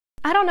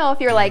I don't know if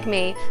you're like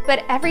me,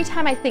 but every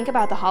time I think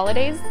about the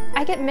holidays,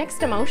 I get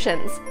mixed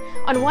emotions.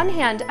 On one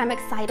hand, I'm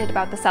excited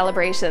about the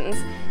celebrations,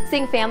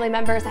 seeing family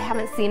members I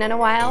haven't seen in a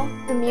while,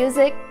 the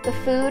music, the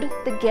food,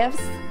 the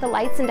gifts, the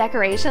lights and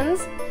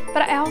decorations,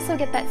 but I also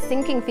get that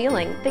sinking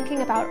feeling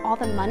thinking about all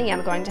the money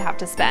I'm going to have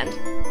to spend.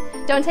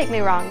 Don't take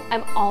me wrong,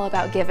 I'm all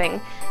about giving,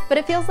 but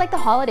it feels like the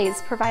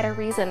holidays provide a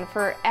reason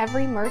for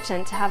every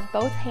merchant to have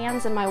both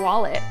hands in my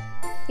wallet.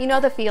 You know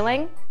the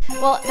feeling?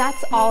 Well,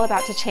 that's all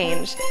about to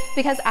change,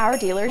 because our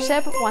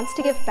dealership wants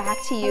to give back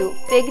to you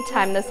big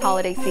time this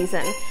holiday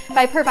season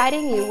by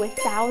providing you with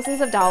thousands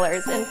of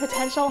dollars in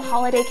potential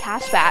holiday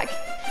cashback.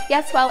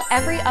 Yes, while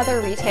every other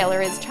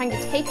retailer is trying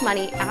to take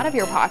money out of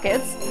your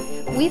pockets,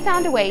 we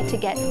found a way to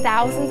get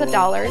thousands of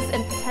dollars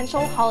in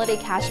potential holiday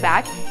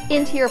cashback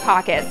into your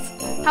pockets.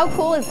 How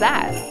cool is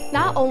that?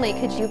 Not only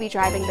could you be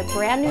driving the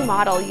brand new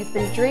model you've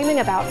been dreaming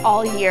about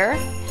all year,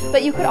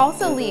 but you could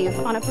also leave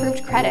on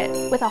approved credit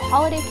with a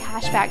holiday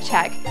cashback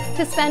check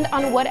to spend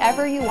on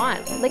whatever you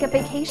want, like a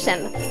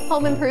vacation,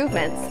 home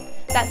improvements,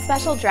 that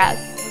special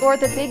dress, or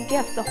the big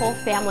gift the whole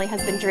family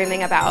has been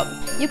dreaming about.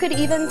 You could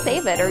even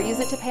save it or use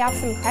it to pay off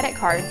some credit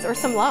cards or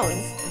some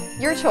loans.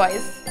 Your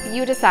choice,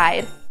 you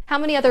decide. How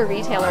many other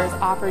retailers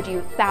offered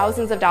you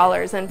thousands of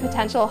dollars in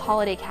potential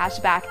holiday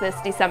cashback this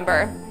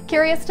December?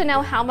 Curious to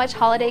know how much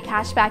holiday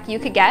cashback you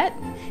could get?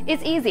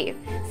 It's easy.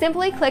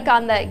 Simply click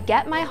on the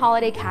Get My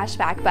Holiday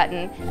Cashback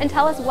button and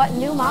tell us what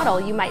new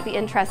model you might be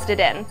interested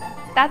in.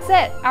 That's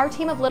it. Our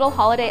team of little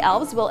holiday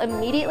elves will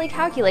immediately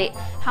calculate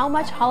how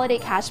much holiday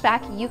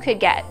cashback you could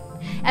get,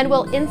 and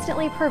will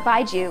instantly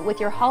provide you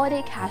with your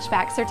holiday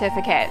cashback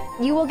certificate.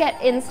 You will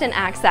get instant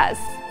access.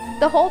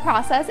 The whole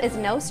process is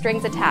no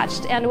strings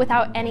attached and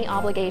without any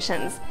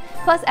obligations.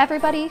 Plus,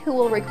 everybody who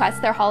will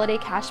request their holiday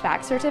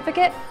cashback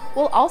certificate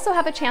will also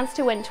have a chance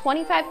to win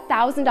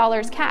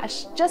 $25,000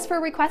 cash just for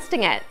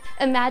requesting it.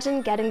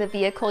 Imagine getting the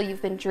vehicle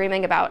you've been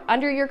dreaming about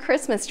under your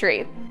Christmas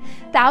tree.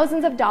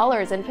 Thousands of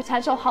dollars in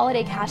potential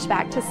holiday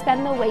cashback to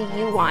spend the way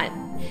you want,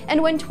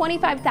 and win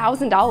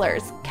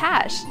 $25,000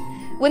 cash.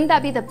 Wouldn't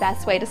that be the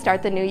best way to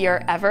start the new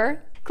year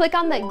ever? Click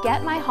on the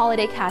Get My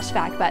Holiday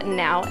Cashback button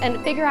now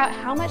and figure out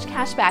how much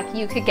cashback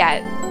you could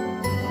get.